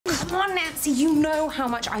Come on, Nancy, you know how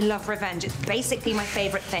much I love revenge. It's basically my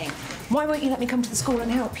favourite thing. Why won't you let me come to the school and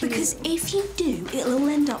help you? Because if you do, it'll all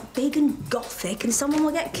end up big and gothic and someone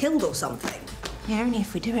will get killed or something. Yeah, only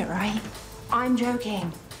if we do it right. I'm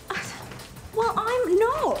joking. Well, I'm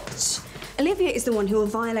not. Olivia is the one who will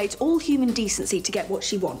violate all human decency to get what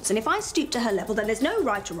she wants. And if I stoop to her level, then there's no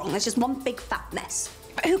right or wrong. There's just one big fat mess.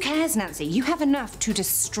 But who cares, Nancy? You have enough to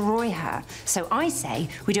destroy her. So I say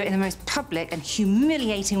we do it in the most public and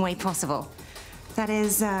humiliating way possible. That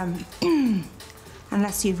is,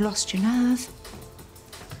 unless you've lost your nerve.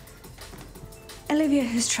 Olivia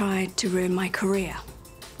has tried to ruin my career.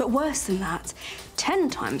 But worse than that, 10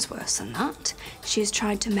 times worse than that, she has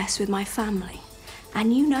tried to mess with my family.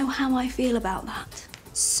 And you know how I feel about that.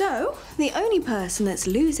 So, the only person that's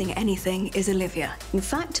losing anything is Olivia. In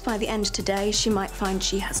fact, by the end of today, she might find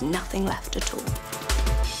she has nothing left at all.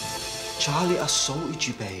 Charlie assaulted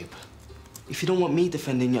you, babe. If you don't want me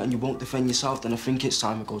defending you and you won't defend yourself, then I think it's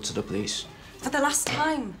time to go to the police. For the last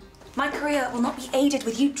time, my career will not be aided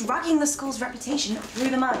with you dragging the school's reputation through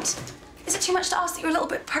the mud. Is it too much to ask that you're a little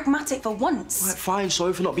bit pragmatic for once? Right, fine,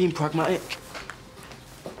 sorry for not being pragmatic.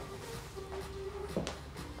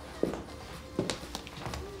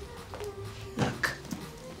 Look,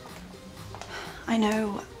 I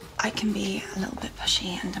know I can be a little bit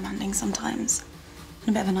pushy and demanding sometimes,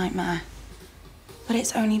 and a bit of a nightmare. But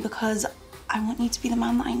it's only because I want you to be the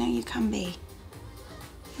man that I know you can be.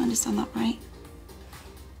 You understand that, right?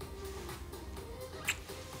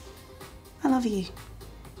 I love you.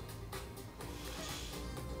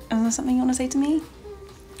 Is there something you want to say to me?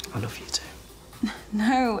 I love you too.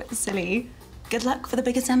 No, silly. Good luck for the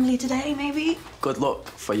big assembly today, maybe? Good luck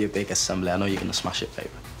for your big assembly. I know you're going to smash it, babe.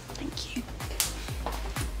 Thank you.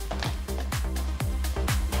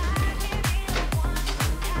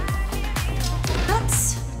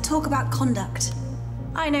 Let's talk about conduct.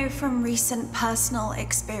 I know from recent personal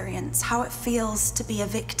experience how it feels to be a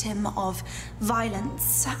victim of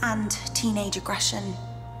violence and teenage aggression.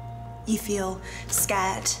 You feel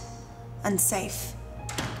scared, unsafe.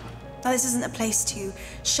 Now, this isn't a place to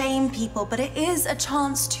shame people, but it is a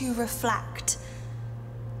chance to reflect.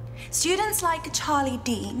 Students like Charlie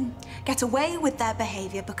Dean get away with their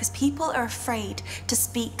behavior because people are afraid to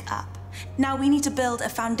speak up. Now, we need to build a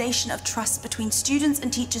foundation of trust between students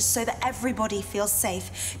and teachers so that everybody feels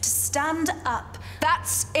safe to stand up.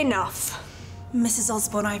 That's enough. Mrs.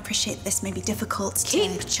 Osborne, I appreciate this may be difficult to...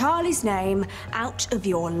 Keep Charlie's name out of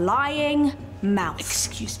your lying mouth.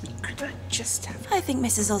 Excuse me, could I just have... I think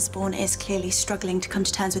Mrs. Osborne is clearly struggling to come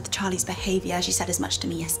to terms with Charlie's behaviour. She said as much to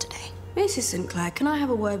me yesterday. Mrs. Sinclair, can I have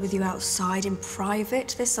a word with you outside in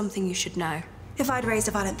private? There's something you should know. If I'd raised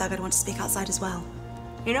a violent thug, I'd want to speak outside as well.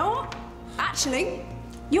 You know what? Actually,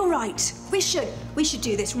 you're right. We should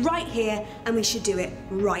do this right here, and we should do it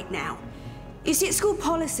right now. You see, it's school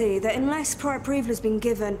policy that unless prior approval has been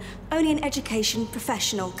given, only an education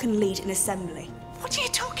professional can lead an assembly. What are you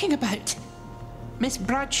talking about? Miss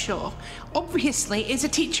Bradshaw obviously is a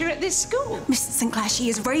teacher at this school. Mrs. Sinclair, she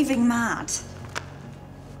is raving mad.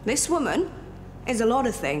 This woman is a lot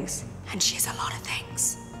of things, and she's a lot of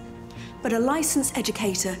things. But a licensed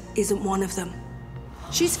educator isn't one of them.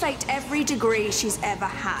 She's faked every degree she's ever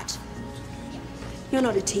had. You're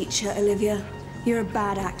not a teacher, Olivia. You're a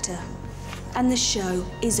bad actor. And the show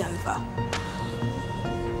is over.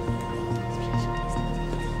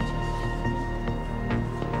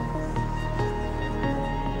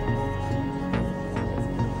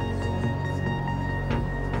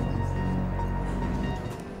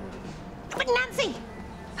 But Nancy!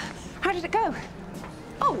 How did it go?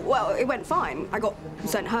 Oh, well, it went fine. I got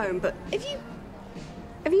sent home, but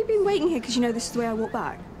have you been waiting here because you know this is the way I walk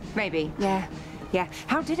back? Maybe, yeah.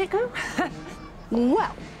 How did it go?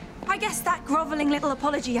 Well, I guess that grovelling little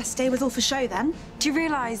apology yesterday was all for show then. Do you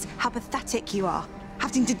realise how pathetic you are?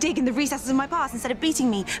 Having to dig in the recesses of my past instead of beating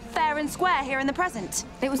me fair and square here in the present.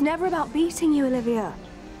 it was never about beating you, Olivia.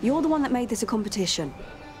 You're the one that made this a competition.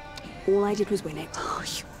 All I did was win it. Oh,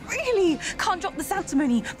 you really can't drop the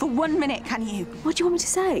sanctimony for 1 minute, can you? What do you want me to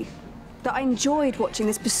say? That I enjoyed watching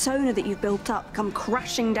this persona that you've built up come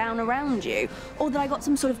crashing down around you? Or that I got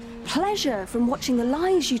some sort of pleasure from watching the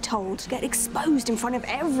lies you told get exposed in front of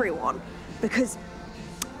everyone? Because,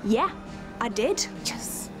 yeah, I did.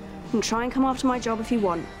 Yes. And try and come after my job if you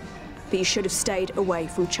want. But you should have stayed away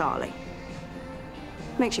from Charlie.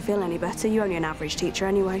 Makes you feel any better. You're only an average teacher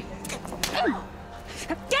anyway.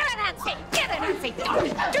 Get her, Nancy! Get her, Nancy!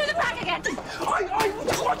 Do the back again!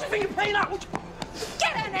 What do you think you're playing at?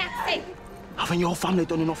 Get her, Nancy! Haven't your family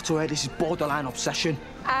done enough to her? This is borderline obsession.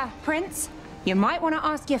 Prince, you might want to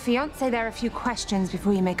ask your fiancé there a few questions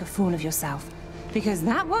before you make a fool of yourself. Because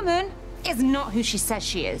that woman is not who she says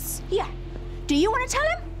she is. Yeah. Do you want to tell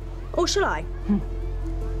him? Or shall I?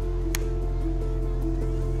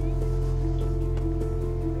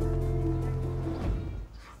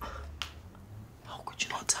 How could you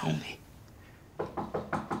not tell me?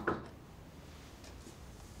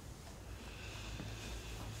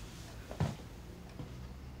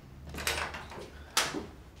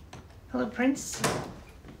 Hello, Prince.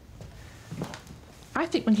 I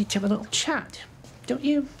think we need to have a little chat, don't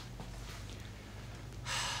you?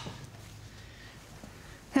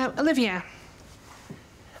 Now, Olivia,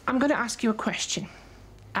 I'm going to ask you a question.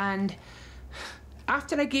 And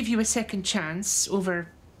after I gave you a second chance over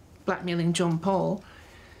blackmailing John Paul,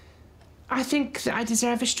 I think that I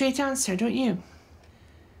deserve a straight answer, don't you?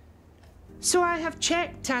 So I have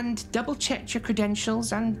checked and double-checked your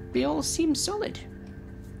credentials, and they all seem solid.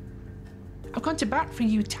 I've gone to bat for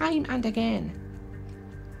you time and again.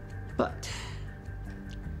 But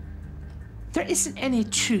there isn't any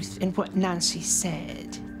truth in what Nancy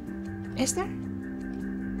said, is there?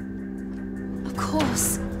 Of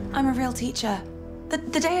course. I'm a real teacher.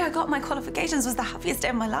 The day I got my qualifications was the happiest day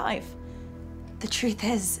of my life. The truth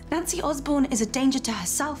is, Nancy Osborne is a danger to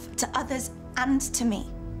herself, to others, and to me.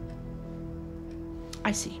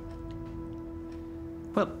 I see.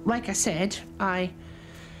 Well, like I said, I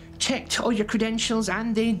checked all your credentials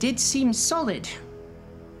and they did seem solid.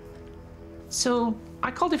 So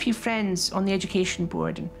I called a few friends on the education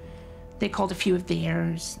board and they called a few of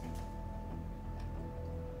theirs.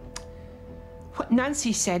 What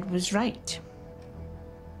Nancy said was right.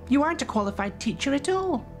 You aren't a qualified teacher at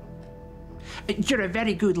all. You're a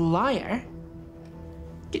very good liar.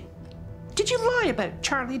 Did you lie about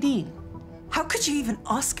Charlie Dean? How could you even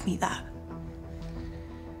ask me that?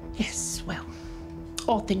 Yes, well,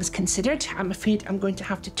 all things considered, I'm afraid I'm going to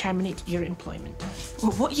have to terminate your employment.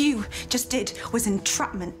 Well, what you just did was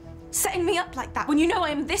entrapment. Setting me up like that when you know I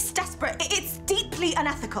am this desperate, it's deeply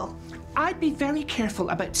unethical. I'd be very careful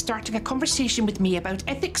about starting a conversation with me about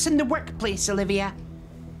ethics in the workplace, Olivia.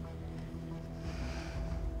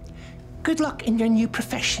 Good luck in your new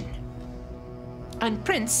profession. And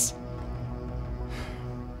Prince,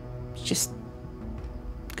 just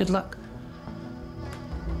good luck.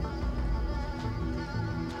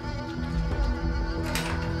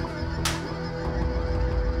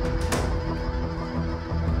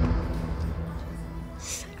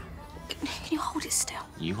 Can you hold it still?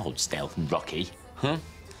 You hold still, Rocky. Huh?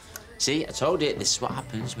 See, I told you, this is what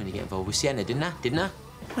happens when you get involved with Sienna, didn't I? Didn't I?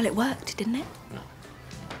 Well, it worked, didn't it?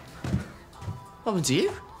 What happened to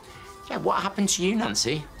you? Yeah, what happened to you,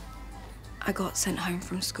 Nancy? I got sent home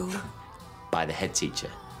from school By the head teacher.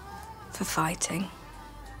 for fighting.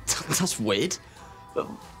 That's weird. What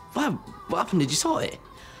happened? Did you sort it?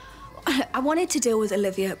 I wanted to deal with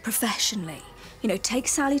Olivia professionally. You know, take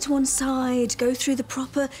Sally to one side, go through the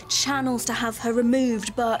proper channels to have her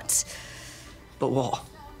removed, but But what?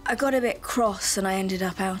 I got a bit cross and I ended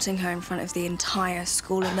up outing her in front of the entire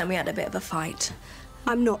school, and then we had a bit of a fight.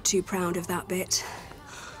 I'm not too proud of that bit.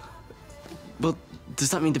 Well, does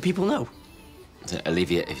that mean the people know?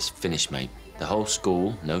 Olivia, it's finished, mate. The whole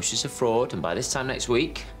school knows she's a fraud, and by this time next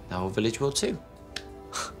week, the whole village will too.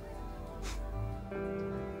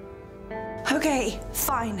 Okay,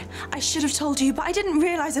 fine. I should have told you, but I didn't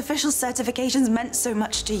realise official certifications meant so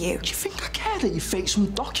much to you. Do you think I care that you faked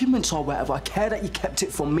some documents or whatever? I care that you kept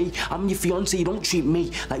it from me. I'm your fiancé. You don't treat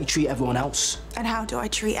me like you treat everyone else. And how do I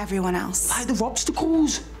treat everyone else? Like the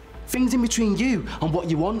obstacles. Things in between you and what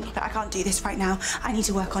you want. I can't do this right now. I need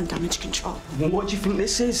to work on damage control. Well, what do you think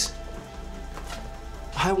this is?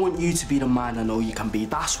 I want you to be the man I know you can be.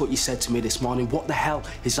 That's what you said to me this morning. What the hell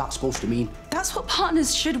is that supposed to mean? That's what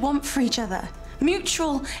partners should want for each other.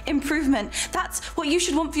 Mutual improvement. That's what you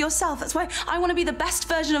should want for yourself. That's why I want to be the best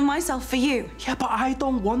version of myself for you. Yeah, but I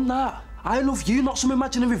don't want that. I love you, not some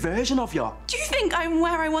imaginary version of you. Do you think I'm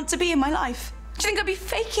where I want to be in my life? Do you think I'd be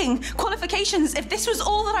faking qualifications if this was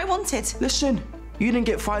all that I wanted? Listen, you didn't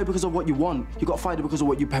get fired because of what you want. You got fired because of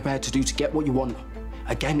what you're prepared to do to get what you want.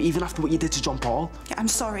 Again, even after what you did to John Paul. Yeah, I'm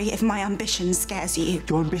sorry if my ambition scares you.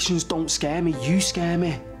 Your ambitions don't scare me, you scare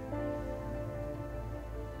me.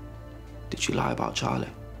 Did you lie about Charlie?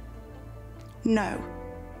 No.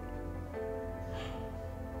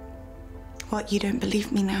 What, you don't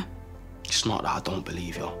believe me now? It's not that I don't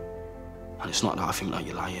believe you. And it's not that I think that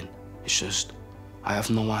you're lying. It's just, I have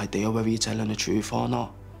no idea whether you're telling the truth or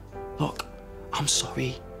not. Look, I'm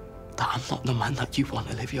sorry that I'm not the man that you want,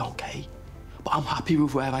 Olivia, okay? But I'm happy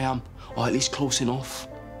with where I am, or at least close enough.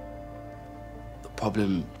 The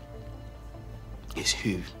problem is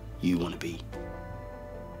who you want to be.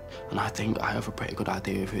 And I think I have a pretty good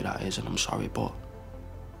idea of who that is, and I'm sorry, but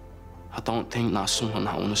I don't think that's someone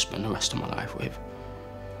I want to spend the rest of my life with.